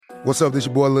What's up, this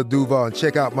your boy Lil Duval, and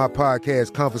check out my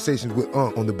podcast, Conversations with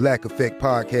Unc, on the Black Effect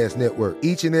Podcast Network.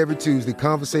 Each and every Tuesday,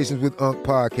 Conversations with Unc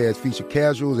podcast feature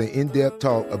casuals and in-depth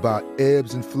talk about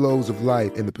ebbs and flows of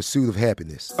life and the pursuit of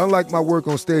happiness. Unlike my work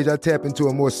on stage, I tap into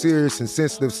a more serious and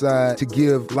sensitive side to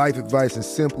give life advice and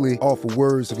simply offer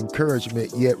words of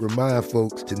encouragement, yet remind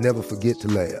folks to never forget to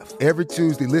laugh. Every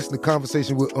Tuesday, listen to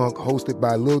Conversations with Unc, hosted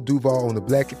by Lil Duval on the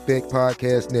Black Effect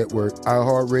Podcast Network,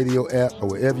 iHeartRadio app, or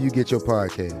wherever you get your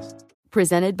podcasts.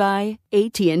 Presented by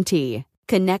AT&T.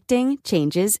 Connecting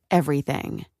changes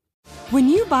everything. When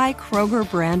you buy Kroger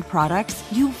brand products,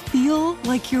 you feel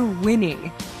like you're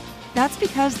winning. That's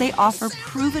because they offer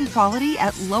proven quality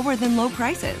at lower than low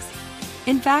prices.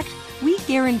 In fact, we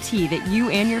guarantee that you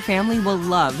and your family will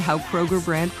love how Kroger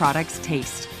brand products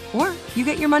taste, or you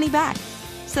get your money back.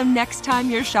 So next time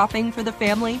you're shopping for the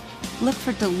family, look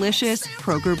for delicious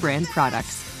Kroger brand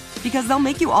products, because they'll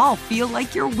make you all feel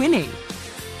like you're winning.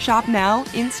 Shop now,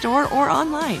 in-store, or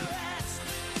online.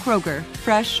 Kroger,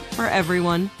 fresh for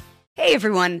everyone. Hey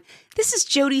everyone, this is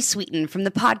Jody Sweeten from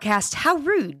the podcast How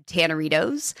Rude,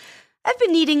 Tanneritos. I've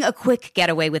been needing a quick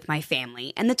getaway with my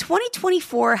family, and the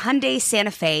 2024 Hyundai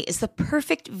Santa Fe is the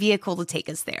perfect vehicle to take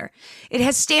us there. It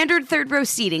has standard third-row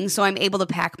seating, so I'm able to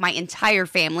pack my entire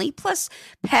family, plus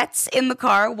pets, in the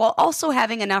car, while also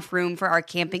having enough room for our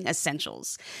camping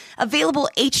essentials. Available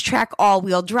H-Track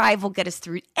all-wheel drive will get us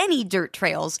through any dirt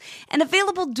trails, and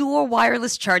available dual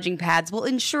wireless charging pads will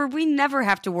ensure we never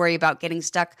have to worry about getting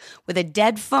stuck with a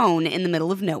dead phone in the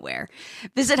middle of nowhere.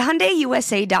 Visit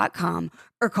HyundaiUSA.com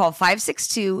or call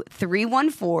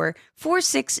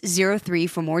 562-314-4603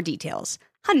 for more details.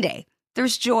 Hyundai,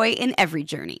 there's joy in every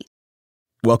journey.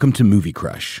 Welcome to Movie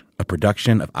Crush, a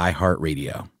production of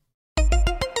iHeartRadio.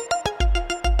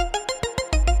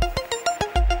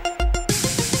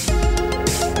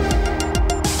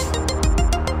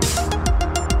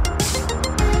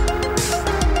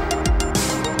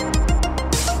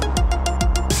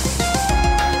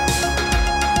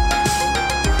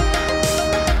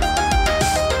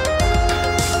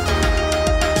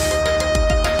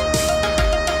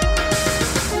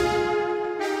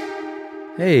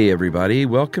 Hey everybody,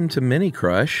 welcome to Mini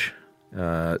Crush,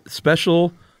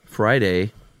 special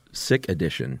Friday sick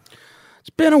edition. It's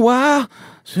been a while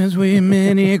since we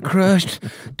mini crushed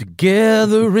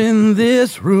together in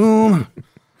this room.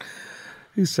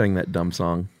 Who sang that dumb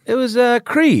song? It was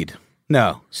Creed.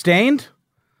 No, Stained?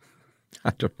 I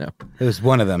don't know. It was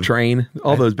one of them. Train.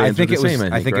 All those bands are the same,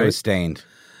 I think right? it was Stained.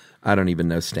 I don't even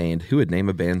know Stained. Who would name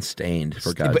a band Stained,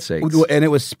 for God's sakes? And it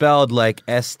was spelled like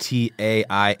Staind.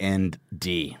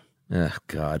 Oh,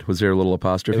 God. Was there a little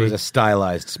apostrophe? It was a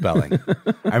stylized spelling.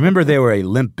 I remember they were a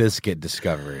Limp Bizkit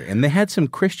discovery, and they had some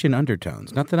Christian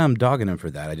undertones. Not that I'm dogging them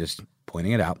for that. I just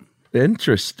pointing it out.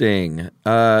 Interesting.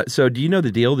 So do you know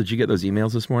the deal? Did you get those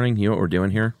emails this morning? You know what we're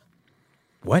doing here?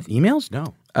 What? Emails?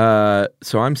 No.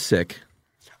 So I'm sick.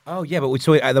 Oh, yeah, but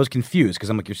I was confused because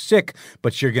I'm like, you're sick,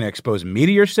 but you're going to expose me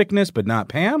to your sickness, but not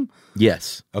Pam?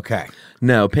 Yes. Okay.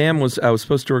 No, I was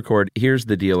supposed to record. Here's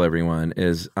the deal, everyone,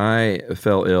 is I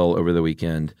fell ill over the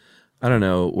weekend. I don't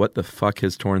know what the fuck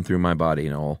has torn through my body,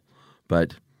 Noel,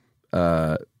 but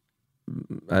I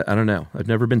don't know. I've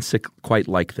never been sick quite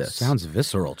like this. Sounds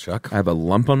visceral, Chuck. I have a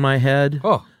lump on my head.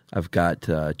 Oh. I've got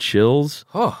chills.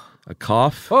 Oh. A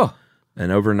cough. Oh. And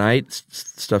overnight,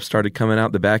 stuff started coming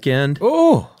out the back end.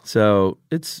 Oh. So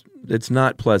it's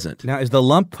not pleasant. Now, is the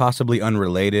lump possibly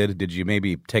unrelated? Did you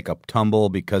maybe take a tumble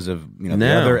because of the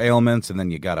No. other ailments, and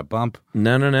then you got a bump?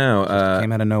 No. Just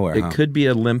came out of nowhere, It could be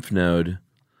a lymph node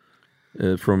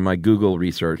from my Google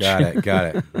research. Got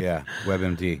it. Yeah,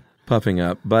 WebMD. Puffing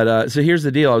up. But so here's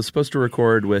the deal. I was supposed to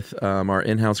record with our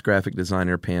in-house graphic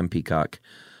designer, Pam Peacock.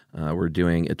 We're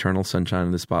doing Eternal Sunshine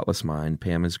of the Spotless Mind.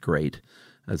 Pam is great,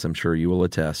 as I'm sure you will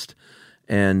attest.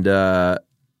 And that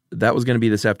was going to be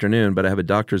this afternoon, but I have a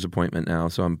doctor's appointment now,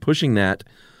 so I'm pushing that,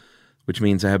 which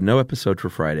means I have no episode for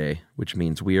Friday, which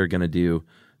means we are going to do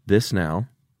this now,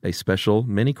 a special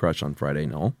mini crush on Friday,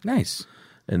 Noel. Nice.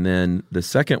 And then the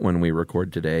second one we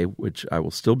record today, which I will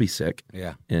still be sick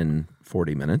in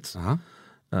 40 minutes,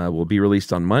 will be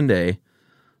released on Monday.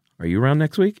 Are you around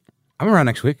next week? I'm around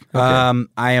next week. Okay.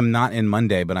 I am not in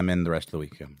Monday, but I'm in the rest of the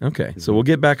week. Okay, so we'll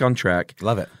get back on track.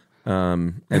 Love it.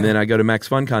 And then I go to Max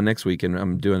FunCon next week, and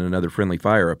I'm doing another Friendly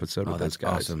Fire episode with those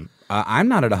guys. Awesome. I'm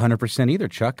not at 100% either,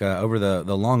 Chuck. Over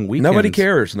the long weekend, Nobody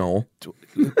cares, Noel.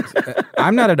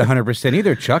 I'm not at 100%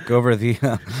 either, Chuck. Over the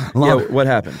long. Yeah, what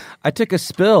happened? I took a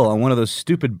spill on one of those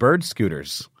stupid bird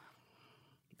scooters.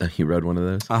 You rode one of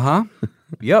those?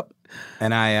 Yep.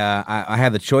 And I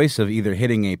had the choice of either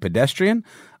hitting a pedestrian,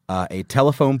 a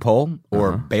telephone pole,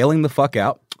 or bailing the fuck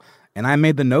out. And I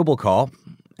made the noble call,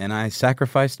 and I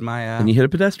sacrificed my. And you hit a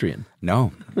pedestrian.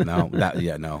 No.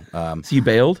 So you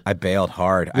bailed? I bailed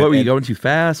hard. What were you going too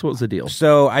fast? What was the deal?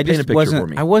 So I Paint a just picture wasn't. for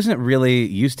me. I wasn't really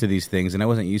used to these things, and I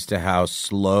wasn't used to how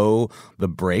slow the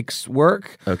brakes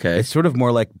work. Okay. It's sort of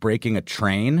more like braking a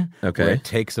train. Okay. Where it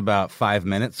takes about 5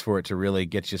 minutes for it to really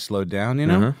get you slowed down. You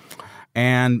know, Uh-huh.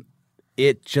 and.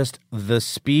 It just, the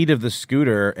speed of the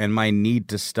scooter and my need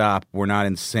to stop were not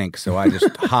in sync. So I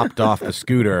just hopped off the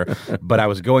scooter, but I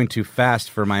was going too fast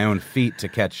for my own feet to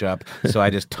catch up. So I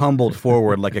just tumbled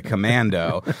forward like a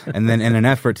commando. And then in an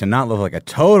effort to not look like a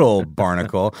total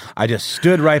barnacle, I just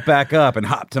stood right back up and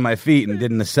hopped to my feet and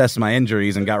didn't assess my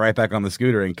injuries and got right back on the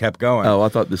scooter and kept going. Oh, I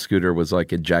thought the scooter was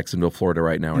like in Jacksonville, Florida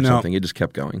right now or No. something. It just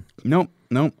kept going. Nope.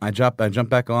 I jumped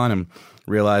back on and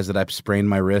realized that I've sprained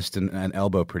my wrist and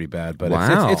elbow pretty bad. But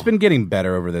Wow. it's been getting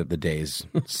better over the days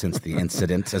since the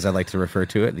incident, as I like to refer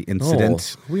to it, the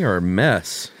incident. Oh, we are a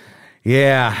mess.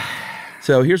 Yeah.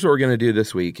 So here's what we're going to do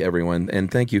this week, everyone. And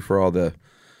thank you for all the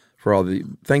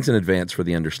thanks in advance for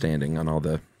the understanding on all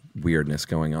the weirdness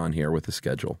going on here with the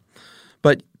schedule.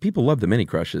 But people love the mini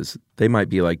crushes. They might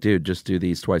be like, dude, just do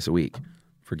these twice a week.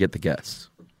 Forget the guests.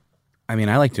 I mean,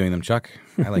 I like doing them, Chuck.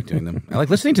 I like doing them. I like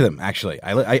listening to them, actually.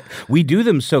 We do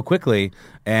them so quickly,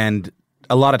 and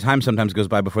a lot of time sometimes goes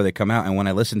by before they come out, and when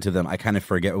I listen to them, I kind of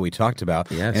forget what we talked about.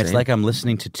 Yeah, and it's same. like I'm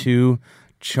listening to two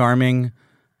charming,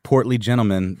 portly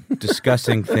gentlemen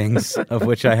discussing things of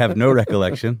which I have no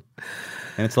recollection,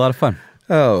 and it's a lot of fun.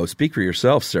 Oh, speak for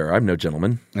yourself, sir. I'm no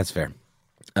gentleman. That's fair.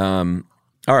 All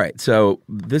right, so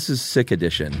this is Sick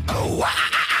Edition.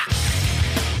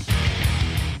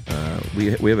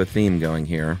 We have a theme going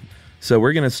here. So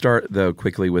we're going to start, though,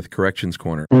 quickly with Corrections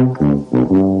Corner.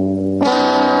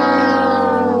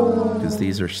 Because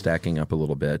these are stacking up a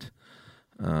little bit.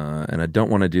 And I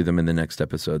don't want to do them in the next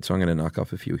episode, so I'm going to knock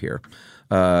off a few here.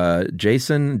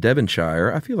 Jason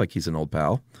Devonshire, I feel like he's an old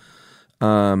pal.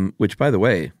 Which, by the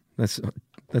way, that's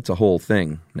a whole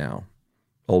thing now.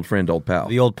 Old friend, old pal.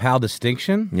 The old pal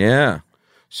distinction? Yeah.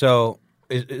 So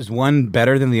is one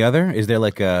better than the other? Is there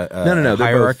like a No.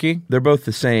 hierarchy? They're both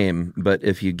the same, but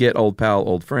if you get old pal,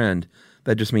 old friend,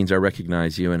 that just means I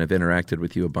recognize you and have interacted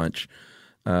with you a bunch.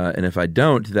 And if I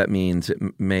don't, that means it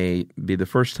may be the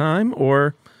first time,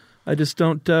 or I just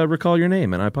don't recall your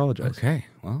name, and I apologize. Okay,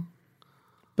 well.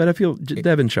 But I feel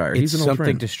Devonshire, he's It's an old something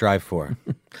friend. to strive for.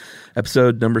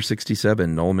 Episode number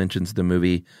 67, Noel mentions the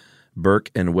movie Burke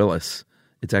and Willis.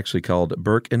 It's actually called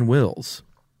Burke and Wills.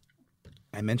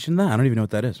 I mentioned that. I don't even know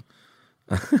what that is.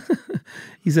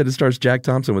 He said it stars Jack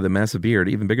Thompson with a massive beard,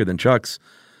 even bigger than Chuck's.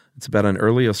 It's about an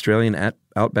early Australian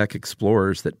outback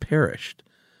explorers that perished.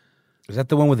 Is that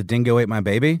the one with the dingo ate my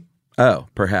baby? Oh,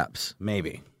 perhaps.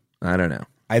 Maybe. I don't know.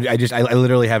 I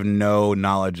literally have no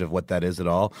knowledge of what that is at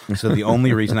all. So the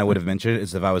only reason I would have mentioned it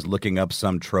is if I was looking up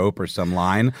some trope or some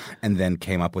line and then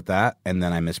came up with that, and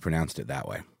then I mispronounced it that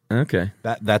way. Okay.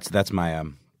 That's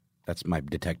my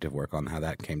detective work on how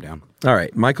that came down. All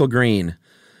right. Michael Green.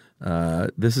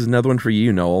 This is another one for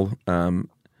you, Noel.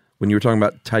 When you were talking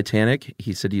about Titanic,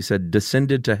 you said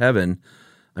descended to heaven.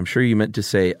 I'm sure you meant to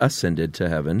say ascended to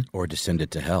heaven. Or descended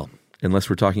to hell. Unless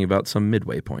we're talking about some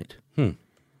midway point.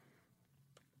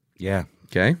 Yeah.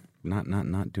 Okay.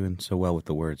 Not doing so well with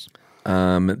the words.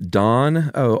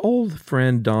 Old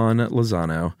friend Don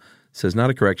Lozano says, not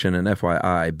a correction, an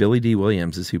FYI, Billy D.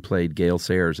 Williams is who played Gale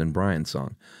Sayers in Brian's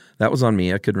song. That was on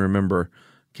me. I couldn't remember.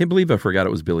 Can't believe I forgot it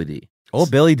was Billy D.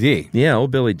 Old Billy D. Yeah, old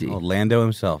Billy D. Old Lando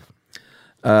himself.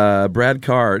 Brad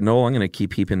Carr. Noel, I'm going to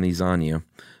keep heaping these on you.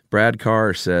 Brad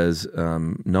Carr says,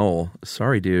 Noel,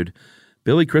 sorry, dude.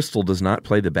 Billy Crystal does not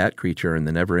play the bat creature in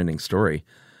the Never-Ending Story.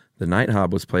 The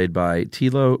Nighthawk was played by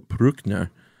Thilo Bruckner.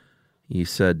 He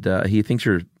said he thinks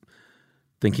you're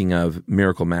thinking of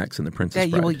Miracle Max and the Princess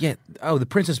Bride. The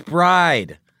Princess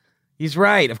Bride. He's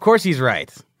right. Of course he's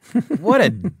right. What a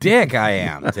dick I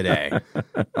am today.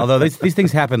 Although these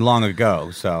things happened long ago,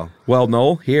 so. Well,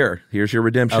 Noel, here's your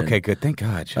redemption. Okay, good. Thank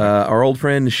God. Our old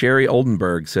friend Sherry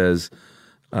Oldenburg says,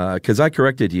 because I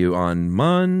corrected you on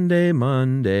Monday,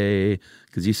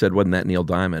 because you said, wasn't that Neil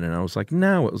Diamond? And I was like,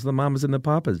 no, it was the Mamas and the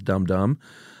Papas, dum-dum.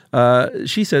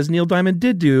 She says Neil Diamond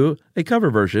did do a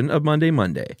cover version of Monday.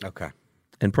 Okay.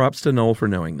 And props to Noel for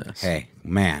knowing this. Hey,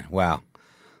 man, wow.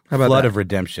 How about Flood that? of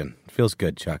redemption. Feels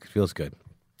good, Chuck. Feels good.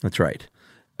 That's right.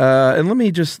 And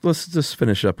let's just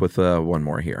finish up with one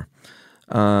more here.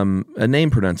 A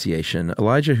name pronunciation.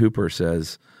 Elijah Hooper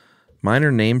says,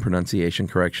 minor name pronunciation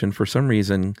correction. For some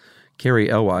reason, Carrie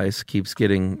Elwise keeps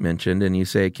getting mentioned, and you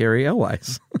say Carrie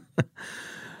Elwise.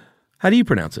 How do you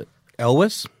pronounce it?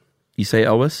 Elwes? You say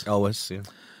Elwes? Elwes, yeah.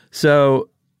 So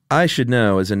I should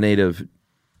know as a native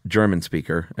German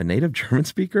speaker. A native German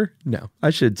speaker? No. I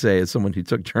should say as someone who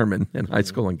took German in high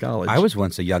school and college. I was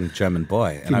once a young German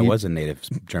boy, and I was a native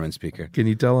German speaker. Can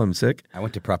you tell I'm sick? I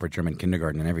went to proper German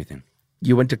kindergarten and everything.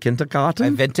 You went to kindergarten? I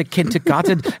went to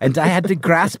kindergarten, and I had the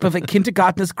grasp of a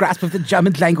kindergartner's grasp of the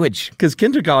German language. Because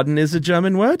kindergarten is a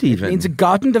German word even. It means a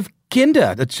garden of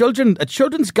kinder, a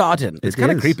children's garden. It's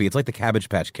kind of creepy. It's like the Cabbage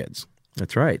Patch Kids.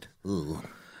 That's right. Ooh.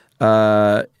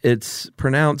 It's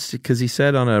pronounced, because he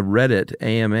said on a Reddit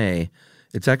AMA,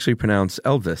 it's actually pronounced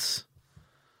Elvis.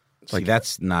 Like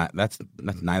that's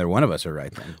neither one of us are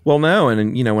right then. Well, no,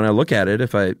 and when I look at it,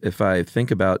 if I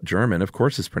think about German, of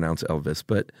course it's pronounced Elvis,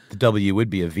 but the W would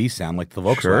be a V sound like the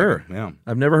Volkswagen. Sure. Yeah.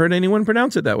 I've never heard anyone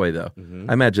pronounce it that way though. Mm-hmm.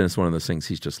 I imagine it's one of those things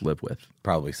he's just lived with.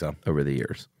 Probably so. Over the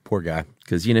years. Poor guy.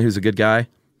 Because you know who's a good guy?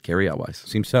 Carrie Elwise.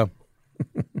 Seems so.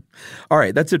 All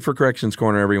right, that's it for Corrections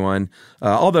Corner, everyone.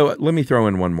 Although, let me throw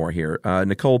in one more here.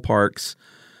 Nicole Parks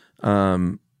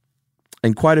and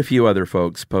quite a few other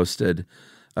folks posted.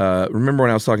 Remember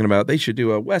when I was talking about they should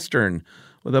do a Western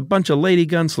with a bunch of lady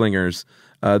gunslingers?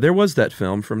 There was that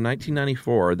film from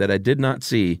 1994 that I did not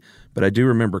see, but I do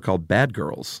remember, called Bad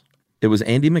Girls. It was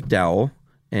Andie MacDowell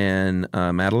and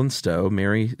Madeline Stowe,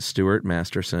 Mary Stuart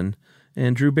Masterson,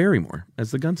 and Drew Barrymore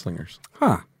as the gunslingers.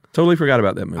 Huh. Totally forgot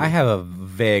about that movie. I have a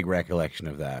vague recollection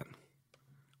of that.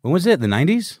 When was it? The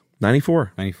 90s?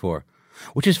 94. 94.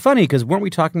 Which is funny, because weren't we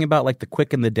talking about like The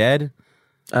Quick and the Dead?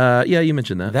 Yeah, you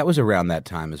mentioned that. That was around that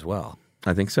time as well.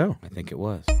 I think so. I think it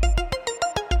was.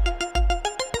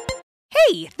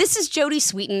 Hey, this is Jody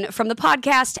Sweeten from the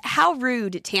podcast How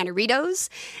Rude, Tanneritos.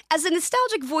 As a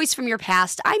nostalgic voice from your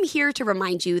past, I'm here to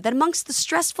remind you that amongst the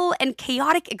stressful and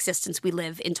chaotic existence we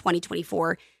live in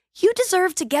 2024, you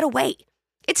deserve to get away.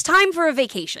 It's time for a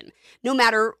vacation, no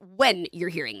matter when you're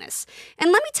hearing this.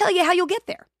 And let me tell you how you'll get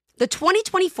there. The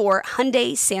 2024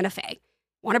 Hyundai Santa Fe.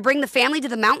 Want to bring the family to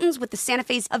the mountains with the Santa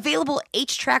Fe's available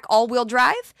H-Track all-wheel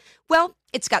drive? Well,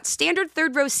 it's got standard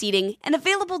third-row seating and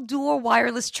available dual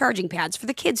wireless charging pads for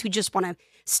the kids who just want to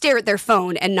stare at their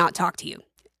phone and not talk to you.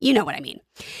 You know what I mean.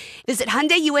 Visit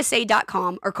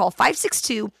HyundaiUSA.com or call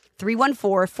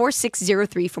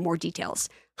 562-314-4603 for more details.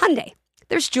 Hyundai,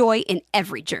 there's joy in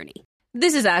every journey.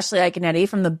 This is Ashley Iaconetti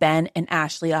from the Ben and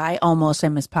Ashley I Almost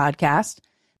Famous podcast.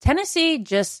 Tennessee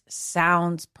just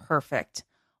sounds perfect.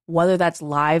 Whether that's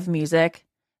live music,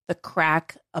 the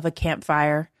crack of a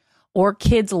campfire, or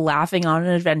kids laughing on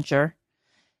an adventure.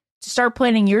 To start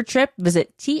planning your trip,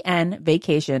 visit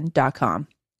tnvacation.com.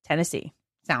 Tennessee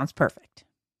sounds perfect.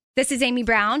 This is Amy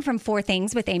Brown from 4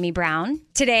 Things with Amy Brown.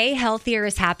 Today, Healthier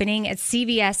is happening at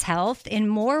CVS Health in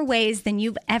more ways than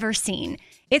you've ever seen.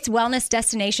 It's wellness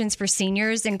destinations for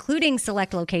seniors, including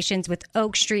select locations with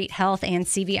Oak Street Health and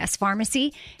CVS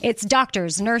Pharmacy. It's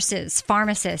doctors, nurses,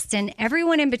 pharmacists, and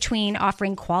everyone in between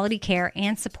offering quality care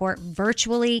and support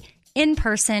virtually, in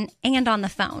person, and on the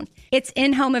phone. It's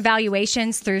in-home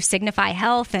evaluations through Signify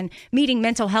Health and meeting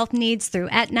mental health needs through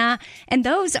Aetna. And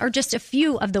those are just a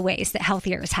few of the ways that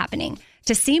Healthier is happening.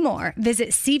 To see more, visit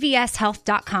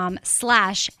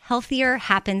cvshealth.com/healthier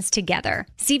happens together.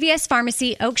 CVS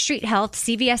Pharmacy, Oak Street Health,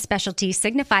 CVS Specialty,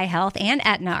 Signify Health, and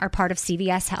Aetna are part of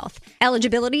CVS Health.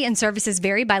 Eligibility and services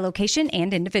vary by location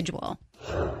and individual.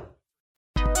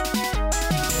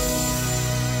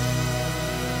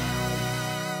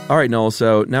 All right, Noel,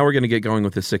 so now we're going to get going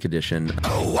with the Sick Edition.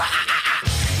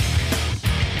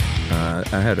 I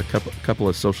had a couple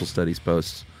of social studies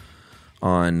posts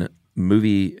on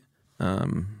movie...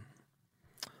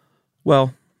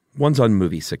 one's on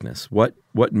movie sickness. What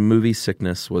movie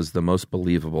sickness was the most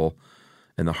believable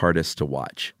and the hardest to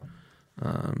watch?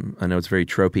 I know it's very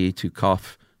tropey to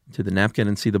cough to the napkin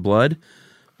and see the blood,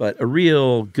 but a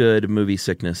real good movie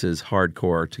sickness is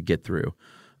hardcore to get through.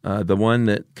 The one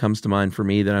that comes to mind for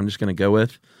me that I'm just going to go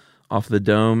with off the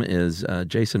dome is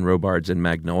Jason Robards in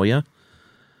Magnolia.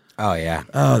 Oh, yeah.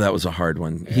 Oh, that was a hard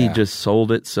one. Yeah. He just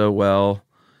sold it so well.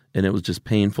 And it was just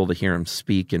painful to hear him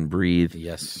speak and breathe.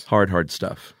 Yes. Hard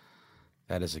stuff.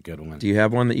 That is a good one. Do you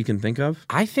have one that you can think of?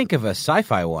 I think of a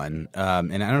sci-fi one,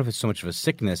 and I don't know if it's so much of a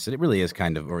sickness. It really is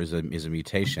kind of, or is a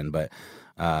mutation, but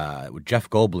Jeff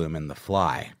Goldblum in The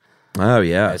Fly. Oh,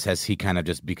 yeah. As he kind of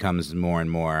just becomes more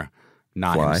and more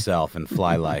not Fly. himself and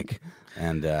fly-like.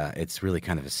 And it's really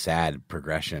kind of a sad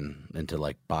progression into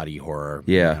like body horror.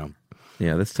 Yeah. You know?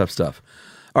 Yeah, that's tough stuff.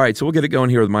 All right, so we'll get it going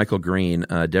here with Michael Green,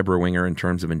 Deborah Winger in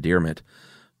Terms of Endearment.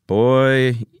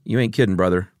 Boy, you ain't kidding,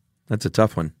 brother. That's a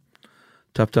tough one.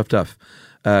 Tough.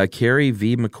 Carrie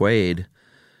V. McQuaid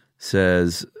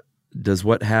says, does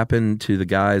what happened to the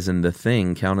guys in The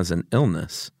Thing count as an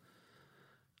illness?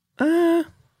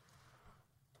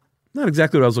 Not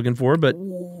exactly what I was looking for, but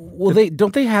Well,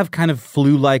 don't they have kind of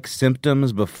flu-like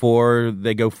symptoms before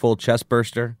they go full chest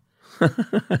burster?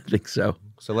 I think so.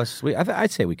 So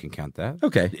I'd say we can count that.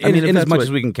 Okay. In as much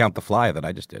as we can count the fly that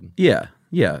I just did. Yeah,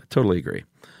 totally agree.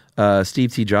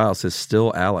 Steve T. Giles says,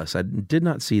 still Alice. I did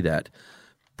not see that.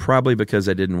 Probably because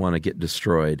I didn't want to get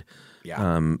destroyed.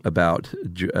 Yeah. About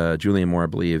Julianne Moore, I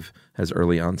believe, has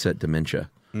early onset dementia.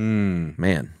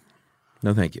 Man,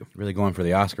 no thank you. Really going for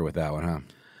the Oscar with that one,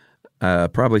 huh?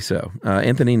 Probably so.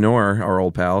 Anthony Knorr, our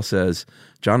old pal, says,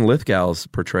 John Lithgow's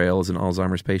portrayal as an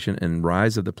Alzheimer's patient in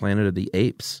Rise of the Planet of the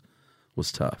Apes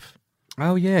was tough.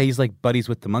 Oh, yeah. He's like buddies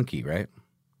with the monkey, right?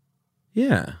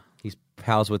 Yeah. He's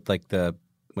pals with like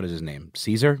what is his name?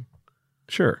 Caesar?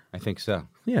 Sure. I think so.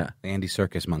 Yeah. The Andy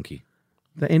Serkis monkey.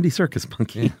 The Andy Serkis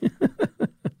monkey.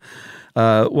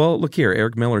 Yeah. Well, look here.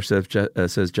 Eric Miller says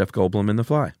Jeff Goldblum in The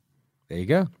Fly. There you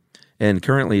go. And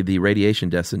currently the radiation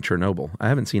deaths in Chernobyl. I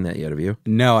haven't seen that yet, have you?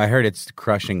 No, I heard it's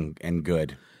crushing and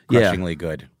good. Crushingly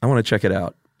good. I want to check it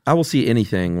out. I will see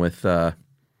anything with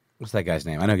What's that guy's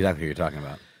name? I know exactly who you're talking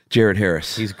about. Jared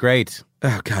Harris. He's great.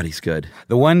 Oh, God, he's good.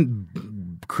 The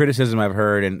one criticism I've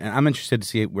heard, and I'm interested to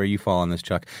see where you fall on this,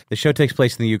 Chuck. The show takes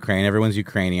place in the Ukraine. Everyone's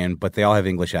Ukrainian, but they all have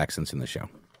English accents in the show.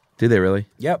 Do they really?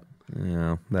 Yep.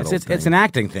 Yeah, It's an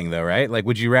acting thing, though, right? Like,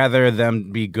 would you rather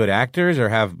them be good actors or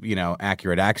have,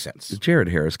 accurate accents? Jared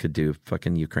Harris could do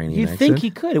fucking Ukrainian You'd accent. think he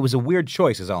could. It was a weird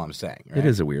choice, is all I'm saying. Right? It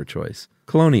is a weird choice.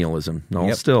 Colonialism. No,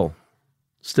 Yep.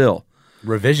 Still.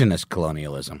 Revisionist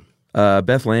colonialism.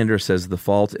 Beth Lander says The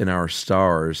Fault in Our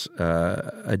Stars.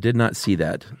 I did not see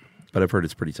that, but I've heard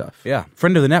it's pretty tough. Yeah.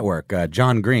 Friend of the network,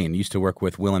 John Green, used to work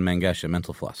with Will and Mangesh at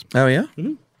Mental Floss. Oh, yeah?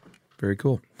 Mm-hmm. Very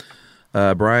cool.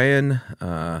 Brian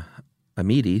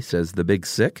Amidi says The Big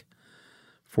Sick.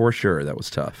 For sure, that was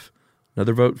tough.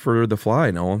 Another vote for The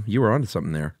Fly, Noel. You were onto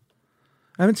something there.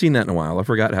 I haven't seen that in a while. I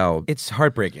forgot how... It's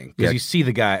heartbreaking because Yeah. you see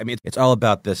the guy. I mean, it's all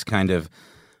about this kind of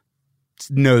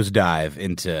nosedive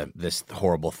into this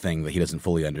horrible thing that he doesn't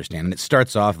fully understand. And it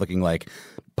starts off looking like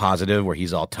positive, where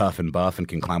he's all tough and buff and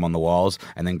can climb on the walls,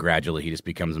 and then gradually he just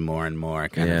becomes more and more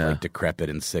kind of like decrepit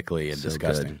and sickly and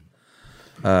disgusting.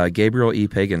 Gabriel E.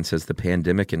 Pagan says The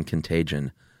Pandemic and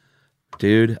Contagion.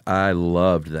 Dude, I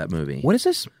loved that movie. What is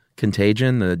this?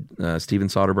 Contagion, the Steven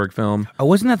Soderbergh film. Oh,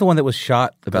 wasn't that the one that was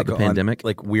shot About the pandemic?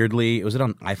 Like weirdly, was it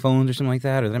on iPhones or something like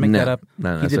that? Or did I make that up?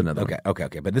 No, He that's did- another one.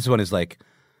 Okay. But this one is like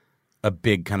a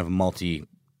big kind of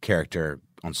multi-character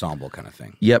ensemble kind of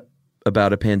thing. Yep,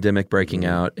 about a pandemic breaking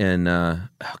out, and oh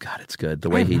god, it's good. The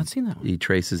way have not seen that one. he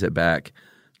traces it back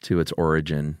to its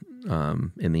origin.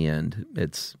 In the end, I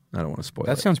don't want to spoil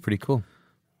That it. sounds pretty cool.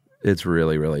 It's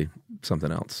really, really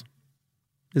something else.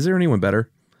 Is there anyone better?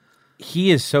 He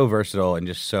is so versatile and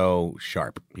just so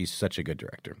sharp. He's such a good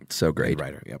director. So great. Good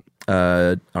writer, yep.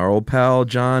 Our old pal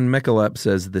John Michelep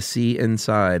says The Sea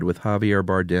Inside with Javier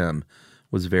Bardem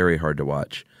was very hard to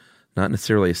watch. Not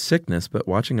necessarily a sickness, but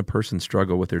watching a person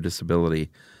struggle with their disability,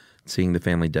 seeing the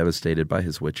family devastated by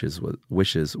his wishes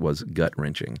was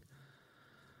gut-wrenching.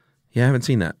 Yeah, I haven't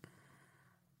seen that.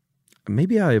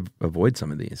 Maybe I avoid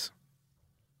some of these.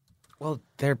 Well,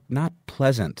 they're not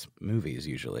pleasant movies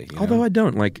usually. Although I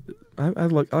don't like, I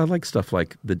like stuff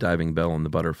like The Diving Bell and The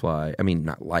Butterfly. I mean,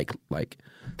 not like.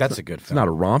 That's a good It's film. not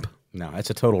a romp, No, it's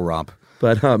a total romp.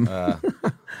 but I'm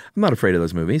not afraid of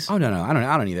those movies. Oh no, I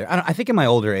don't either. I think in my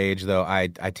older age though, I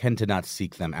tend to not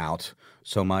seek them out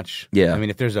so much. Yeah. I mean,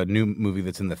 if there's a new movie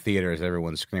that's in the theaters,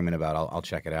 everyone's screaming about, I'll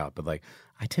check it out. But like,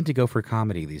 I tend to go for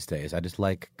comedy these days. I just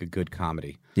like a good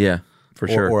comedy. Yeah, for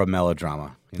sure. Or a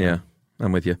melodrama. you know? Yeah,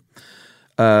 I'm with you.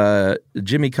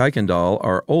 Jimmy Kuykendall,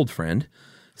 our old friend,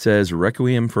 says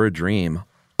Requiem for a Dream.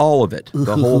 All of it.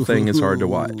 The whole thing is hard to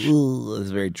watch. It's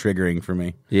very triggering for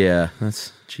me. Yeah,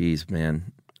 geez,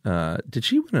 man. Did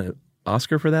she win an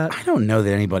Oscar for that? I don't know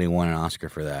that anybody won an Oscar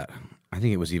for that. I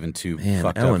think it was even too Man,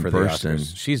 fucked Ellen up for Burstyn. the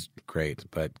Oscars. She's great,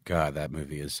 but God, that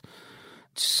movie is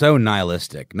so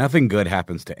nihilistic. Nothing good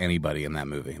happens to anybody in that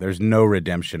movie. There's no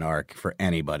redemption arc for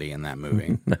anybody in that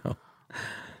movie.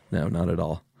 No, not at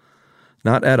all.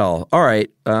 Not at all. All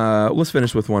right, let's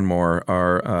finish with one more.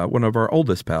 One of our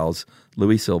oldest pals,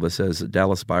 Louis Silva, says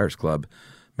Dallas Buyers Club,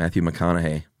 Matthew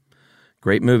McConaughey.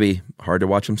 Great movie. Hard to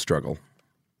watch him struggle.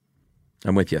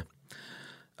 I'm with you.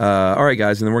 All right,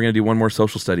 guys, and then we're going to do one more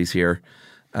social studies here.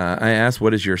 I asked,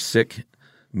 what is your sick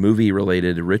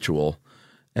movie-related ritual?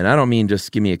 And I don't mean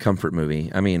just give me a comfort movie.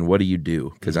 I mean, what do you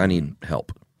do? Because I need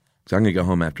help. So I'm going to go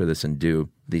home after this and do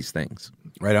these things.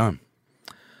 Right on.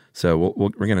 So we're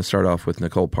going to start off with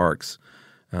Nicole Parks.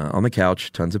 On the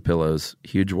couch, tons of pillows,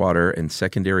 huge water, and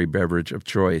secondary beverage of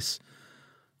choice,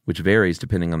 which varies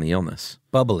depending on the illness.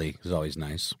 Bubbly is always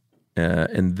nice.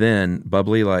 And then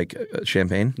bubbly like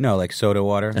champagne. No, like soda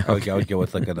water. I would go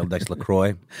with like a nice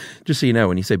LaCroix. Just so you know,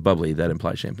 when you say bubbly, that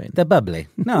implies champagne. The bubbly.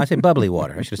 No, I say bubbly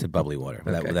water. I should have said bubbly water.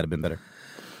 Would that have been better?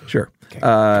 Sure.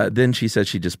 Okay. Then she said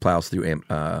she just plows through,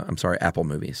 Apple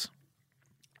movies.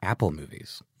 Apple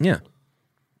movies. Yeah.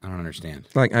 I don't understand.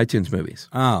 Like iTunes movies.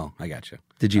 Oh, I got you.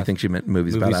 Did you think she meant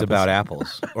movies About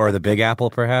apples. Or the Big Apple,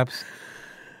 perhaps?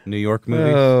 New York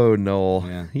movie? Oh, Noel.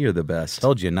 Yeah. You're the best.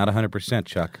 Told you, not 100%,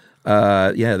 Chuck.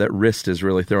 Yeah, that wrist is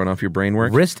really throwing off your brain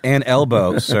work. Wrist and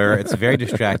elbow, sir. It's very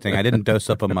distracting. I didn't dose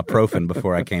up on my Profen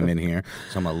before I came in here,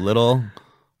 so I'm a little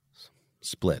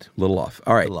split. Little off.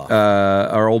 All right. Little off.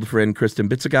 Our old friend Kristen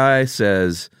Bitsaguy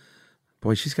says,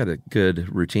 boy, she's got a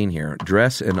good routine here.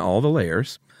 Dress in all the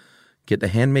layers. Get the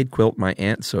handmade quilt my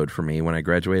aunt sewed for me when I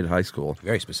graduated high school.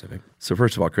 Very specific. So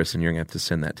first of all, Kristen, you're going to have to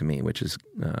send that to me, which is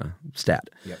stat.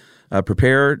 Yep.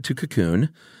 Prepare to cocoon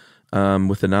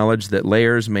with the knowledge that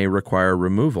layers may require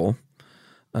removal.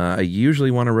 I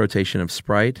usually want a rotation of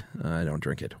Sprite. I don't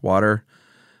drink it. Water.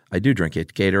 I do drink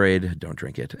it. Gatorade. Don't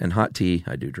drink it. And hot tea.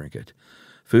 I do drink it.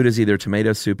 Food is either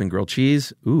tomato soup and grilled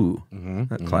cheese. Ooh,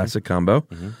 that classic combo.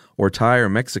 Or Thai or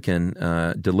Mexican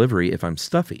delivery if I'm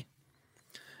stuffy.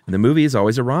 And the movie is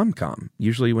always a rom-com,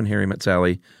 usually When Harry Met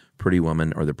Sally, Pretty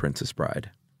Woman, or The Princess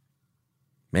Bride.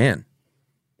 Man,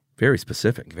 very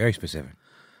specific. Very specific.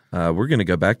 We're going to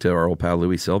go back to our old pal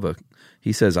Louis Silva.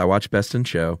 He says, I watch Best in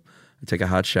Show, I take a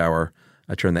hot shower,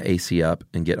 I turn the AC up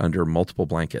and get under multiple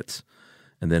blankets,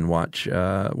 and then watch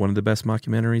one of the best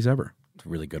mockumentaries ever. It's a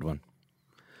really good one.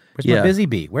 Where's my Busy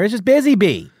Bee? Where's his Busy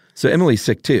Bee? So Emily's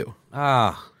sick too.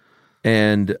 Ah.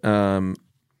 And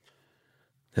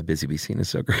that Busy Bee scene is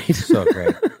so great. So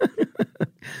great.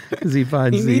 Because he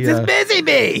finds he needs his Busy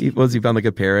Bee. He found like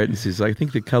a parrot, and he's like, I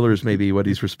think the colors may be what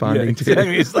he's responding to.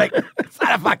 He's like, it's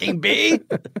not a fucking bee.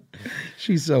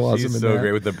 She's so awesome. She's so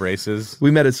great with the braces. We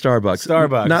met at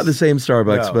Starbucks. Not the same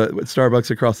Starbucks, but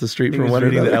Starbucks across the street from one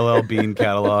another. Reading the LL Bean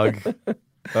catalog.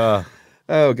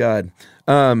 Oh, God.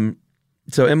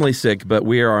 So Emily's sick, but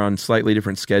we are on slightly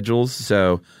different schedules.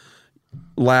 So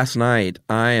last night,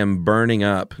 I am burning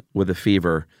up with a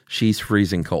fever. She's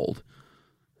freezing cold.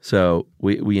 So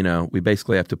we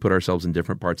basically have to put ourselves in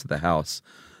different parts of the house.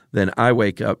 Then I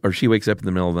wake up, or she wakes up in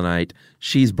the middle of the night.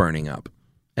 She's burning up,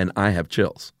 and I have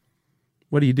chills.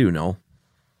 What do you do, Noel?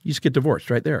 You just get divorced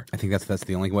right there. I think that's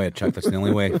the only way, Chuck. That's the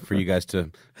only way for you guys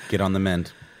to get on the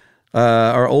mend.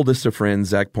 Our oldest of friends,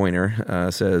 Zach Pointer,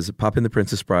 says, pop in The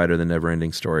Princess Bride or The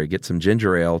Never-Ending Story. Get some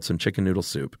ginger ale, some chicken noodle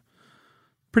soup.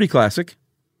 Pretty classic.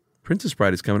 Princess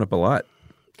Bride is coming up a lot.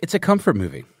 It's a comfort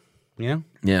movie, you know?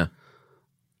 Yeah.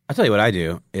 I'll tell you what I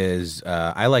do is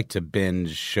I like to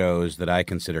binge shows that I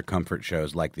consider comfort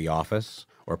shows like The Office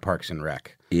or Parks and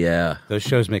Rec. Yeah. Those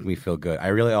shows make me feel good. I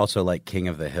really also like King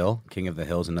of the Hill. King of the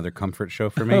Hill is another comfort show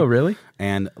for me. Oh, really?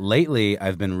 And lately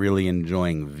I've been really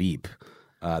enjoying Veep.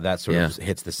 That sort of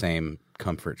hits the same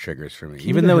comfort triggers for me.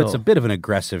 Even though it's a bit of an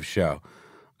aggressive show,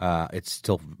 it's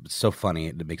still so funny.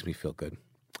 It makes me feel good.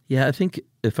 Yeah, I think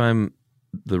if I'm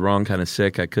the wrong kind of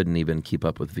sick, I couldn't even keep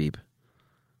up with Veep.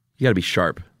 You got to be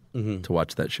sharp to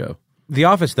watch that show. The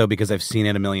Office, though, because I've seen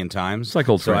it a million times. It's like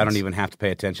old friends. So I don't even have to pay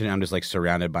attention. I'm just like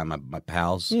surrounded by my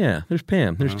pals. Yeah, there's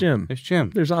Pam. There's Jim. There's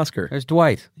Jim. There's Oscar. There's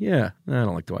Dwight. Yeah, I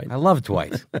don't like Dwight. I love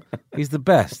Dwight. He's the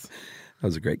best. That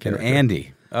was a great And character.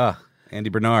 Andy. Andy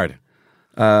Bernard.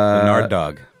 Bernard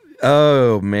dog.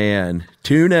 Oh, man.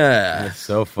 Tuna. It's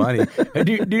so funny.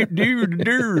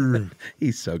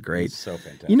 He's so great. He's so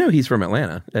fantastic. You know he's from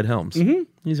Atlanta, Ed Helms. Mm-hmm.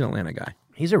 He's an Atlanta guy.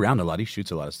 He's around a lot. He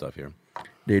shoots a lot of stuff here.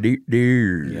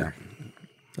 Yeah.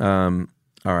 All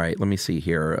right, let me see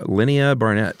here. Linnea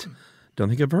Barnett. Don't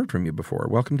think I've heard from you before.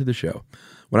 Welcome to the show.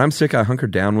 When I'm sick, I hunker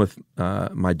down with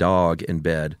my dog in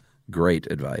bed. Great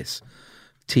advice.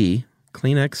 Tea,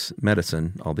 Kleenex,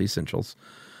 medicine, all the essentials.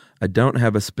 I don't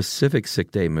have a specific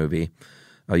sick day movie.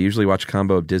 I'll usually watch a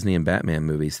combo of Disney and Batman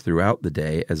movies throughout the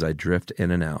day as I drift in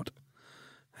and out.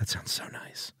 That sounds so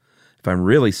nice. If I'm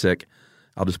really sick,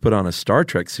 I'll just put on a Star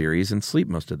Trek series and sleep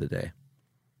most of the day.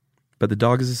 But the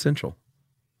dog is essential.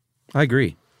 I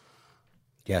agree.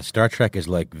 Yeah, Star Trek is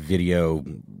like video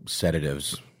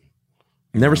sedatives.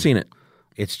 Never seen it.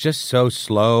 It's just so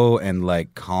slow and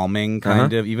like calming,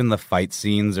 kind of. Even the fight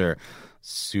scenes are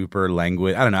super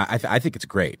languid. I don't know. I think it's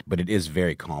great, but it is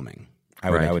very calming. I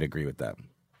would agree with that.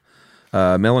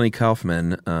 Melanie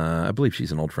Kaufman, I believe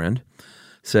she's an old friend,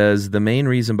 says the main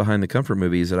reason behind the comfort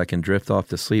movie is that I can drift off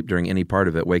to sleep during any part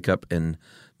of it, wake up and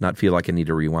not feel like I need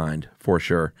to rewind, for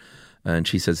sure. And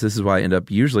she says this is why I end up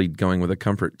usually going with a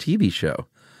comfort TV show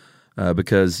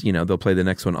because, they'll play the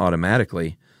next one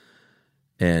automatically.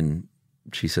 And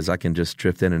she says I can just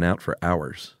drift in and out for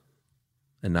hours.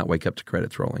 and not wake up to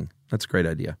credits rolling. That's a great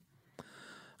idea.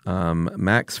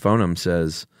 Max Phonum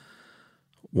says,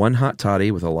 1 hot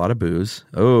toddy with a lot of booze.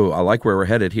 Oh, I like where we're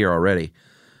headed here already.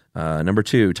 Number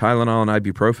 2, Tylenol and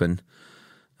ibuprofen.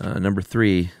 Number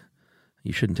 3,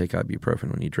 you shouldn't take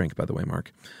ibuprofen when you drink, by the way,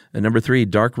 Mark. And number 3,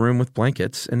 dark room with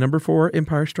blankets. And number 4,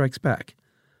 Empire Strikes Back.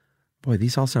 Boy,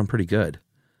 these all sound pretty good.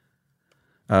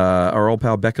 Our old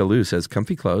pal Becca Lou says,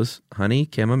 comfy clothes, honey,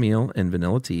 chamomile, and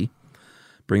vanilla tea.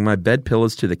 Bring my bed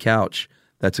pillows to the couch.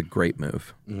 That's a great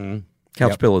move. Mm-hmm.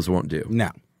 Couch pillows won't do.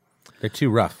 No, they're too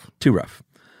rough. Too rough.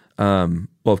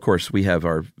 Well, of course, we have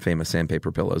our famous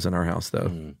sandpaper pillows in our house,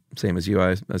 though. Same as you,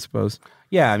 I suppose.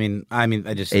 Yeah, I mean, I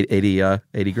just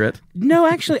 80 grit. No,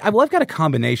 actually, I've got a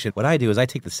combination. What I do is I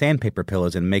take the sandpaper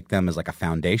pillows and make them as like a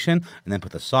foundation, and then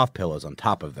put the soft pillows on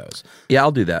top of those. Yeah,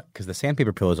 I'll do that because the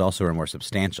sandpaper pillows also are more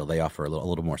substantial. They offer a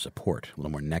little more support, a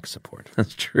little more neck support.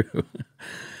 That's true.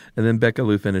 And then Becca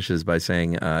Lou finishes by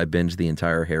saying, I binged the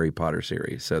entire Harry Potter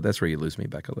series. So that's where you lose me,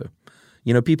 Becca Lou.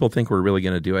 You know, people think we're really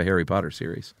going to do a Harry Potter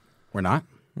series. We're not?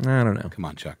 I don't know. Come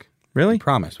on, Chuck. Really? I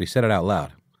promise. We said it out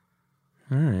loud.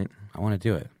 All right. I want to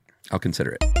do it. I'll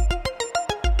consider it.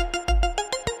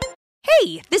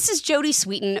 Hey, this is Jody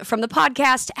Sweeten from the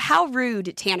podcast How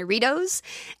Rude, Tanneritos.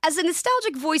 As a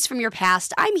nostalgic voice from your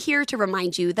past, I'm here to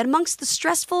remind you that amongst the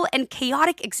stressful and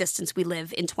chaotic existence we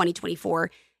live in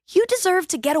 2024, you deserve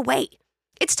to get away.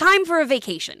 It's time for a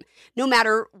vacation, no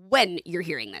matter when you're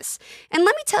hearing this. And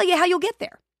let me tell you how you'll get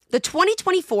there. The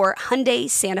 2024 Hyundai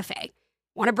Santa Fe.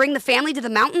 Want to bring the family to the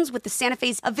mountains with the Santa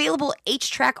Fe's available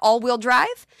H-Track all-wheel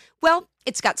drive? Well,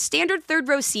 it's got standard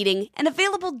third-row seating and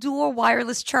available dual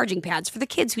wireless charging pads for the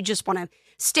kids who just want to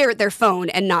stare at their phone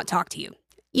and not talk to you.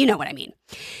 You know what I mean.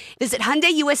 Visit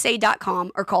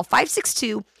HyundaiUSA.com or call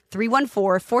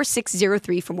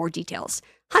 562-314-4603 for more details.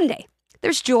 Hyundai,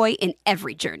 there's joy in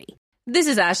every journey. This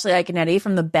is Ashley Iconetti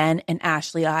from the Ben and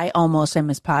Ashley I Almost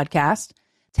Famous podcast.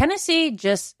 Tennessee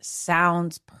just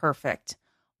sounds perfect,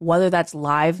 whether that's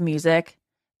live music,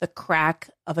 the crack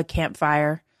of a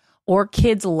campfire, or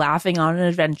kids laughing on an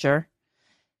adventure.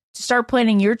 To start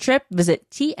planning your trip, visit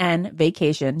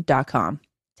tnvacation.com.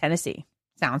 Tennessee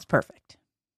sounds perfect.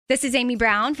 This is Amy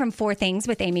Brown from 4 Things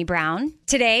with Amy Brown.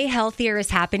 Today, healthier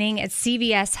is happening at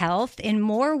CVS Health in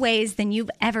more ways than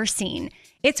you've ever seen.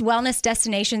 It's wellness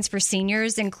destinations for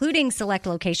seniors, including select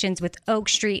locations with Oak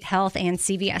Street Health and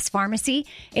CVS Pharmacy.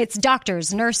 It's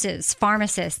doctors, nurses,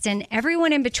 pharmacists, and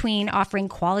everyone in between offering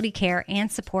quality care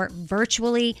and support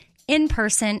virtually, in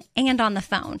person, and on the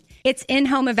phone. It's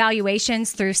in-home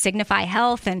evaluations through Signify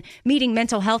Health and meeting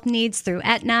mental health needs through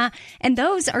Aetna. And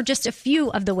those are just a few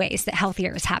of the ways that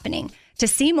healthier is happening. To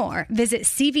see more, visit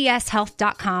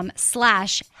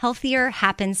cvshealth.com/healthier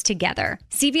happens together.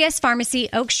 CVS Pharmacy,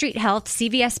 Oak Street Health,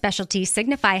 CVS Specialty,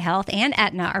 Signify Health, and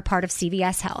Aetna are part of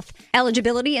CVS Health.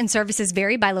 Eligibility and services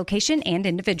vary by location and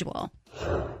individual.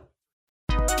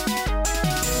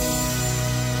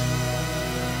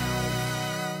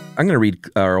 I'm going to read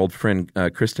our old friend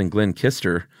Kristen Glenn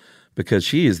Kister because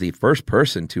she is the first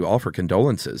person to offer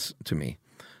condolences to me.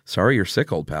 Sorry you're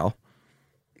sick, old pal.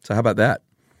 So how about that?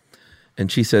 And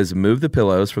she says, move the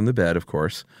pillows from the bed, of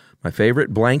course. My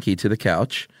favorite blankie to the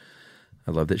couch.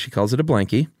 I love that she calls it a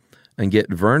blankie. And get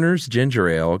Verner's Ginger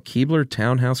Ale, Keebler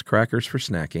Townhouse Crackers for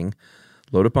snacking.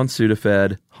 Load up on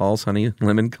Sudafed, Hall's Honey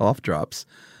Lemon Cough Drops.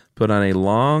 Put on a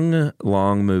long,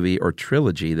 long movie or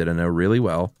trilogy that I know really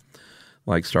well,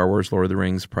 like Star Wars, Lord of the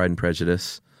Rings, Pride and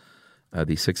Prejudice,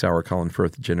 the 6-hour Colin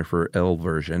Firth, Jennifer L.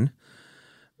 version.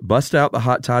 Bust out the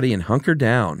hot toddy and hunker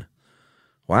down.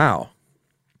 Wow.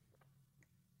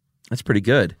 That's pretty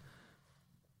good.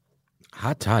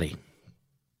 Hot toddy.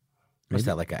 Is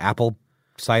that like an apple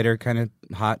cider kind of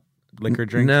hot liquor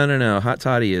drink? No. Hot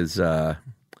toddy is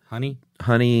honey,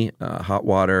 hot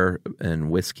water,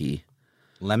 and whiskey.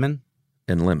 Lemon?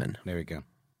 And lemon. There we go.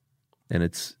 And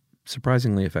it's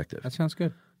surprisingly effective. That sounds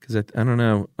good. Because I don't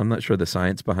know. I'm not sure the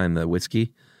science behind the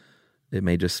whiskey. It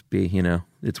may just be,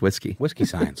 it's whiskey. Whiskey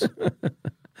science.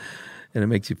 And it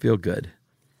makes you feel good.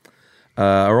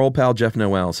 Our old pal Jeff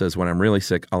Noel says, when I'm really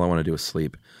sick, all I want to do is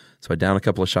sleep. So I down a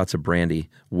couple of shots of brandy.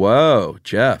 Whoa,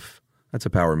 Jeff. That's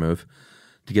a power move.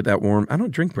 To get that warm. I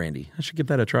don't drink brandy. I should give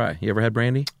that a try. You ever had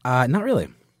brandy? Not really.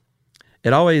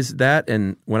 It always, that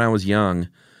and when I was young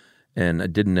and I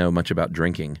didn't know much about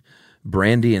drinking,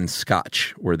 brandy and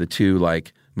scotch were the two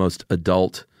most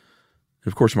adult,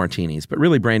 of course martinis, but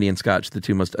really brandy and scotch, the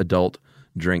two most adult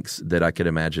drinks that I could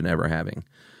imagine ever having.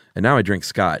 And now I drink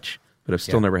scotch, but I've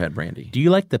still never had brandy. Do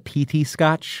you like the peaty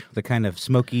scotch? The kind of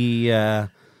smoky...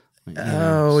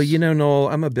 Noel,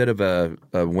 I'm a bit of a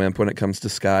wimp when it comes to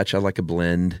scotch. I like a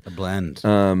blend. A blend.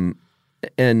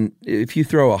 And if you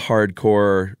throw a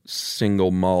hardcore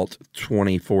single malt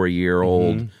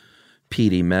 24-year-old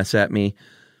peaty mess at me,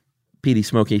 peaty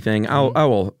smoky thing, I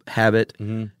will have it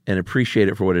and appreciate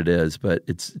it for what it is, but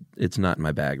it's not in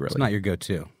my bag, really. It's not your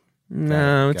go-to.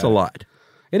 No, it's a lot.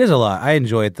 It is a lot. I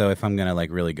enjoy it, though. If I'm going to like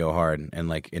really go hard and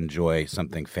like enjoy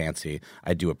something fancy,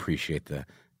 I do appreciate the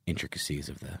intricacies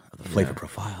of the flavor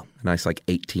profile. A nice like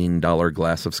 $18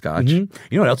 glass of scotch. You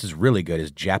know what else is really good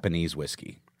is Japanese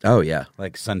whiskey. Oh, yeah.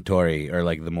 Like Suntory or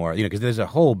like the more, because there's a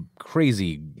whole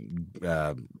crazy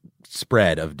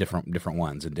spread of different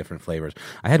ones and different flavors.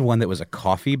 I had one that was a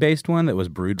coffee-based one that was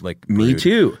brewed like... Me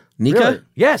too. Nika? Really?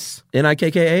 Yes.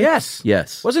 Nikka? Yes.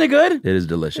 Yes. Wasn't it good? It is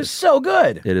delicious. It's so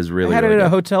good. It is really, I had really it at good. a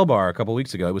hotel bar a couple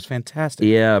weeks ago. It was fantastic.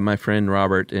 Yeah, my friend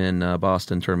Robert in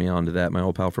Boston turned me on to that, my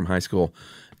old pal from high school.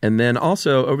 And then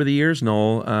also, over the years,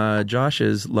 Noel,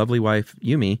 Josh's lovely wife,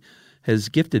 Yumi, has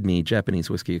gifted me Japanese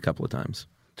whiskey a couple of times.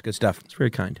 It's good stuff. It's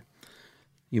very kind.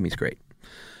 Yumi's great.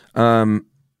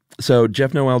 So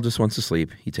Jeff Noel just wants to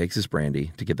sleep. He takes his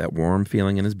brandy to get that warm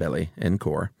feeling in his belly and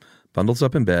core, bundles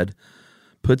up in bed,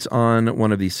 puts on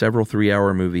one of these several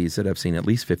 3-hour movies that I've seen at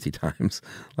least 50 times,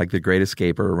 like The Great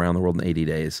Escape or Around the World in 80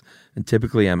 Days, and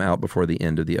typically I'm out before the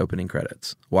end of the opening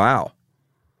credits. Wow.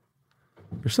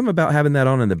 There's something about having that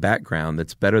on in the background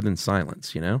that's better than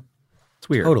silence, It's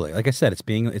weird. Totally. Like I said, it's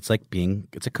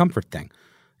a comfort thing.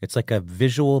 It's like a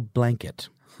visual blanket.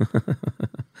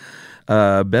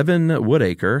 Bevan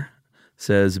Woodacre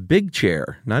says, big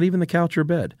chair, not even the couch or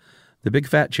bed. The big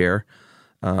fat chair,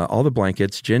 all the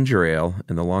blankets, ginger ale,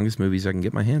 and the longest movies I can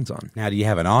get my hands on. Now, do you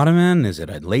have an ottoman? Is it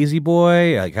a lazy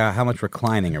boy? Like how much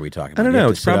reclining are we talking about? I don't know.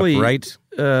 It's probably right.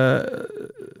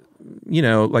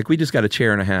 Like we just got a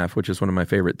chair and a half, which is one of my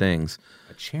favorite things.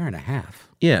 A chair and a half.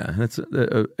 Yeah, that's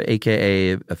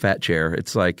AKA a fat chair.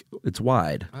 It's like it's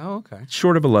wide. Oh, okay. It's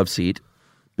short of a love seat,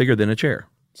 bigger than a chair.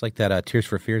 It's like that Tears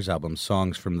for Fears album,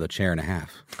 Songs from the Chair and a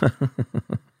Half.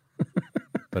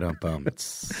 But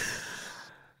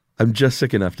I'm just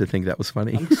sick enough to think that was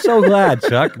funny. I'm so glad,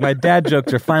 Chuck. My dad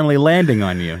jokes are finally landing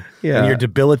on you. Yeah. In your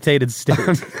debilitated state.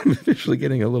 I'm officially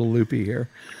getting a little loopy here.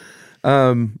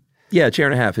 Yeah, chair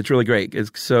and a half. It's really great.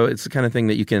 It's the kind of thing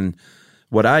that you can.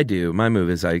 What I do, my move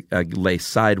is I lay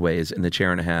sideways in the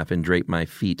chair and a half and drape my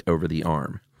feet over the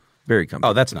arm. Very comfortable.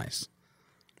 Oh, that's nice.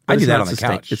 But I do that on the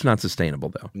couch. It's not sustainable,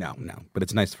 though. No, but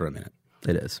it's nice for a minute.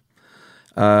 It is.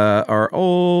 Our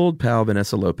old pal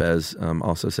Vanessa Lopez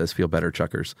also says, feel better,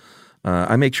 Chuckers.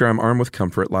 I make sure I'm armed with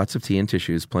comfort, lots of tea and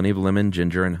tissues, plenty of lemon,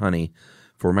 ginger, and honey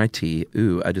for my tea.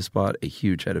 Ooh, I just bought a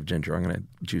huge head of ginger. I'm going to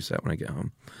juice that when I get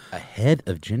home. A head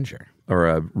of ginger? Or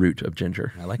a root of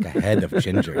ginger. I like a head of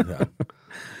ginger, though.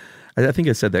 I think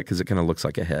I said that because it kind of looks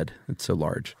like a head. It's so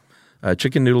large.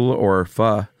 Chicken noodle or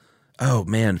pho. Oh,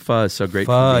 man, pho is so great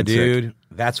for being dude. sick.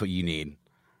 That's what you need.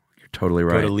 You're totally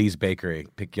right. Go to Lee's Bakery.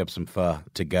 Pick you up some pho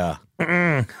to go.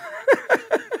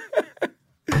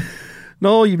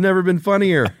 Noel, you've never been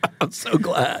funnier. I'm so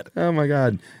glad. Oh, my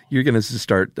God. You're going to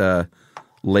start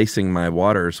lacing my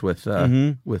waters with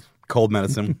cold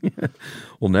medicine.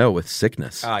 Well, no, with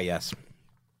sickness. Ah, yes.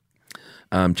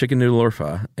 Chicken noodle or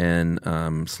pho. And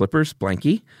slippers,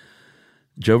 blankie.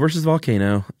 Joe versus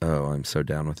Volcano. Oh, I'm so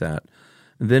down with that.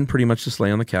 And then pretty much just lay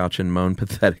on the couch and moan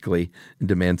pathetically and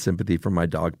demand sympathy from my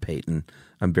dog, Peyton.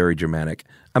 I'm very dramatic.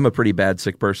 I'm a pretty bad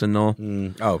sick person, Noel.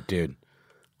 Oh, dude.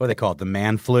 What do they call it? The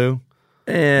man flu?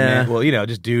 Yeah. Well,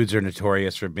 just dudes are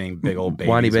notorious for being big old babies.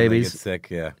 Whiny when they babies. get sick,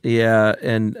 yeah. Yeah,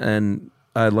 and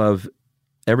I love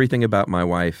everything about my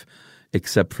wife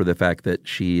except for the fact that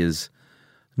she is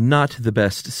not the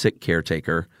best sick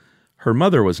caretaker. Her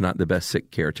mother was not the best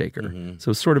sick caretaker. So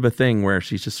it's sort of a thing where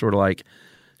she's just sort of like,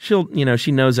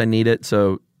 she knows I need it,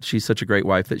 so she's such a great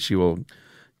wife that she will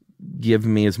give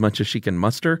me as much as she can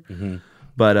muster.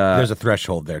 But there's a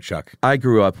threshold there, Chuck. I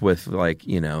grew up with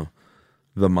the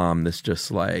mom that's just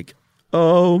like,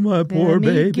 oh, my poor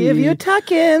baby. Give you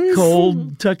tuck-ins.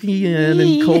 Cold tucking in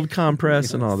and cold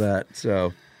compress and all that.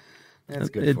 So That's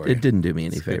good for you. It didn't do me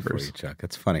any It's good for favors. you, Chuck.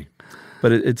 That's funny.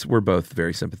 But we're both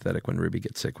very sympathetic when Ruby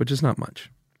gets sick, which is not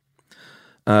much.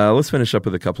 Let's finish up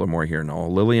with a couple of more here,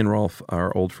 Noel. Lillian Rolfe,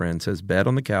 our old friend, says, bed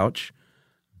on the couch.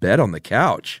 Bed on the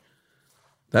couch?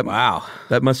 Wow.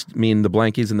 That must mean the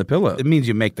blankies and the pillow. It means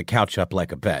you make the couch up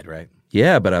like a bed, right?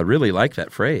 Yeah, but I really like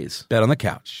that phrase. Bed on the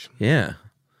couch. Yeah.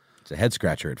 It's a head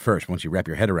scratcher at first. Once you wrap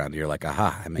your head around it, you're like,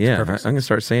 aha, that makes Yeah, perfect I'm going to sense.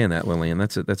 start saying that, Lillian.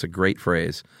 That's a great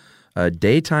phrase.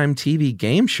 Daytime TV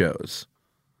game shows.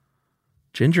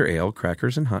 Ginger ale,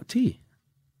 crackers, and hot tea.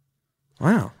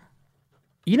 Wow.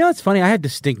 You know, it's funny. I had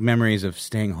distinct memories of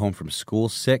staying home from school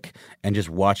sick and just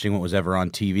watching what was ever on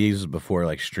TV. This was before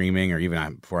like streaming or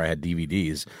even before I had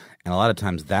DVDs. And a lot of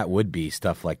times that would be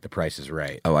stuff like The Price is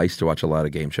Right. Oh, I used to watch a lot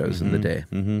of game shows in the day.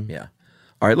 Mm-hmm. Yeah.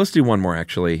 All right, let's do one more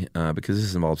actually, because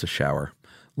this involves a shower.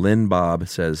 Lynn Bob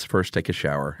says, first take a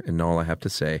shower. And Noel, I have to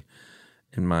say,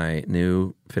 in my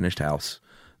new finished house,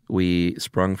 we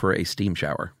sprung for a steam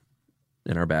shower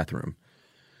in our bathroom.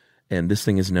 And this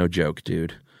thing is no joke,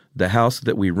 dude. The house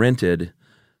that we rented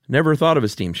never thought of a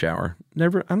steam shower.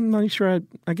 Never. I'm not sure.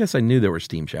 I guess I knew there were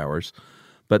steam showers.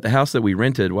 But the house that we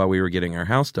rented while we were getting our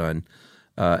house done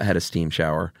had a steam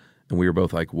shower. And we were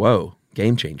both like, whoa,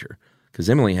 game changer. Because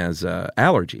Emily has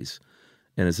allergies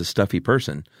and is a stuffy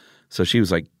person. So she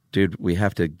was like, dude, we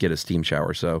have to get a steam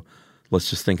shower. So let's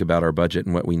just think about our budget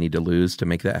and what we need to lose to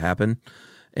make that happen.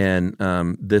 And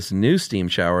this new steam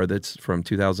shower that's from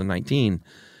 2019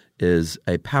 is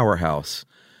a powerhouse.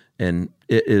 And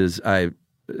it is, I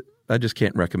just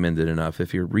can't recommend it enough.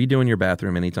 If you're redoing your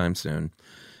bathroom anytime soon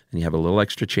and you have a little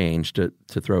extra change to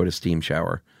throw at a steam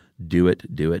shower, do it.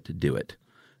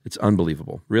 It's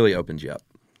unbelievable. Really opens you up.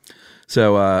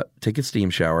 So take a steam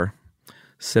shower,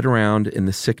 sit around in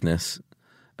the sickness,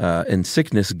 and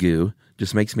sickness goo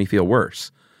just makes me feel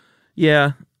worse.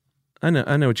 Yeah, I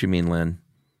know what you mean, Lynn.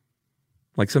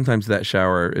 Like sometimes that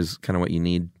shower is kind of what you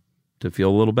need to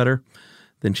feel a little better.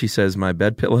 Then she says, my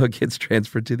bed pillow gets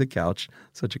transferred to the couch.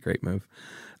 Such a great move.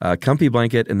 Comfy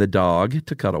blanket and the dog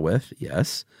to cuddle with.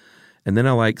 Yes. And then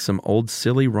I like some old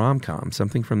silly rom-com,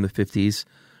 something from the 50s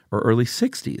or early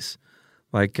 60s,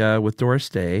 like with Doris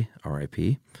Day,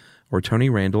 R.I.P., or Tony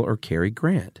Randall or Cary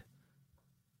Grant.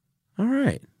 All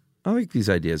right. I like these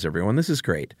ideas, everyone. This is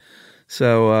great.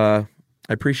 So I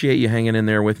appreciate you hanging in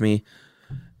there with me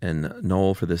and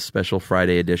Noel for this special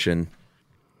Friday edition.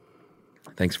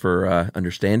 Thanks for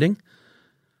understanding.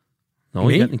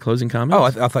 Noel, you got any closing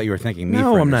comments? Oh, I thought you were thanking me for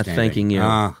No, I'm not understanding. thanking you.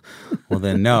 Well,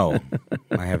 then, no.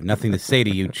 I have nothing to say to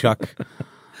you, Chuck.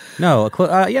 No,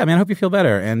 yeah, man, I hope you feel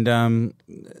better. And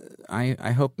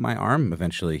I hope my arm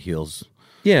eventually heals.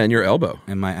 Yeah, and your elbow.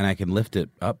 And I can lift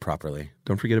it up properly.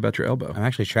 Don't forget about your elbow. I'm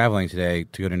actually traveling today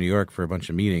to go to New York for a bunch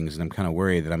of meetings, and I'm kind of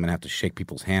worried that I'm going to have to shake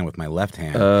people's hand with my left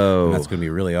hand. Oh. And that's going to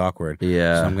be really awkward.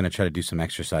 Yeah. So I'm going to try to do some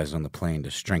exercises on the plane to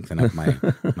strengthen up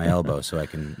my elbow so I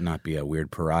can not be a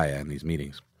weird pariah in these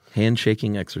meetings.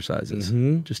 Handshaking exercises.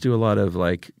 Mm-hmm. Just do a lot of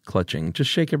like clutching. Just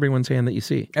shake everyone's hand that you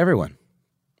see. Everyone.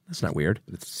 That's not weird.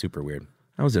 It's super weird.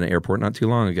 I was in an airport not too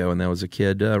long ago, and there was a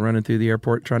kid running through the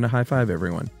airport trying to high-five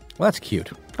everyone. Well, that's cute.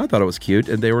 I thought it was cute,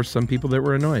 and there were some people that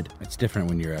were annoyed. It's different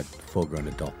when you're a full-grown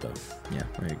adult, though. Yeah,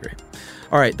 I agree.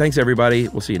 All right, thanks, everybody.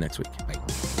 We'll see you next week. Bye.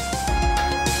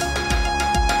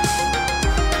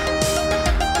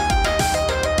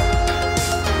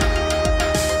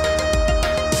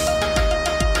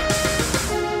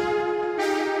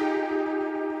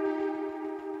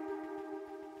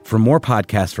 For more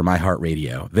podcasts from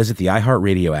iHeartRadio, visit the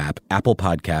iHeartRadio app, Apple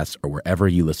Podcasts, or wherever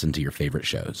you listen to your favorite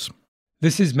shows.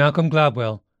 This is Malcolm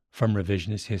Gladwell from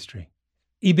Revisionist History.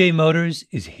 eBay Motors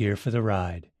is here for the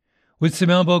ride. With some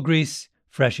elbow grease,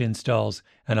 fresh installs,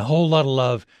 and a whole lot of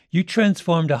love, you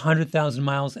transformed 100,000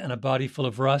 miles and a body full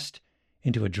of rust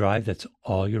into a drive that's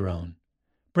all your own.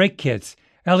 Brake kits,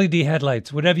 LED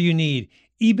headlights, whatever you need,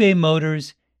 eBay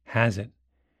Motors has it.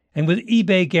 And with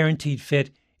eBay Guaranteed Fit,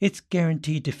 it's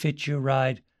guaranteed to fit your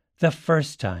ride the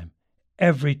first time,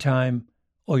 every time,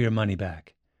 or your money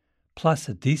back. Plus,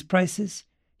 at these prices,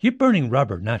 you're burning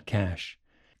rubber, not cash.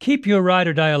 Keep your ride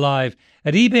or die alive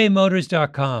at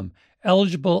ebaymotors.com.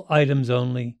 Eligible items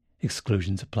only.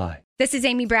 Exclusions apply. This is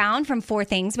Amy Brown from 4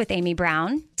 Things with Amy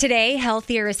Brown. Today,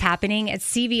 healthier is happening at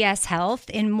CVS Health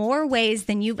in more ways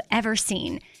than you've ever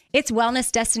seen. It's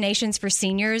wellness destinations for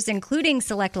seniors, including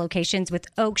select locations with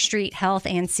Oak Street Health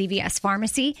and CVS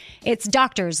Pharmacy. It's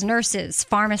doctors, nurses,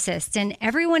 pharmacists, and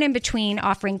everyone in between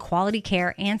offering quality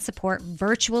care and support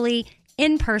virtually,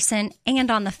 in person,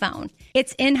 and on the phone.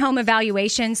 It's in-home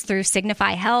evaluations through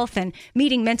Signify Health and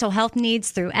meeting mental health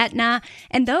needs through Aetna.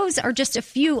 And those are just a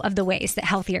few of the ways that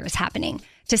healthier is happening.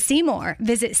 To see more,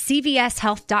 visit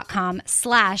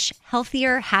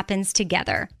cvshealth.com/healthier happens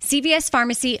together. CVS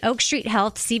Pharmacy, Oak Street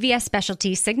Health, CVS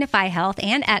Specialty, Signify Health,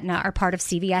 and Aetna are part of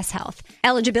CVS Health.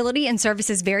 Eligibility and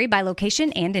services vary by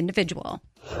location and individual.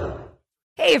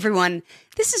 Hey everyone,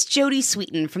 this is Jody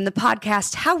Sweeten from the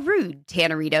podcast How Rude,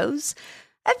 Tanneritos.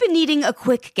 I've been needing a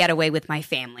quick getaway with my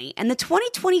family, and the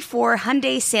 2024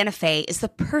 Hyundai Santa Fe is the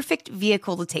perfect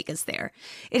vehicle to take us there.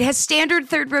 It has standard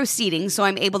third-row seating, so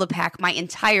I'm able to pack my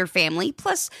entire family,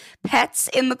 plus pets,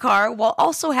 in the car, while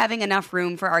also having enough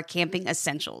room for our camping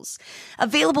essentials.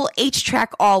 Available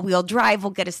H-Track all-wheel drive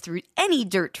will get us through any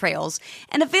dirt trails,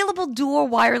 and available dual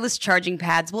wireless charging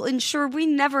pads will ensure we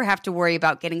never have to worry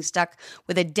about getting stuck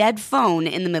with a dead phone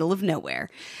in the middle of nowhere.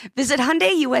 Visit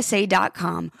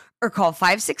HyundaiUSA.com or call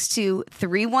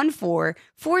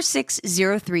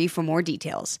 562-314-4603 for more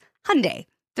details. Hyundai,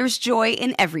 there's joy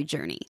in every journey.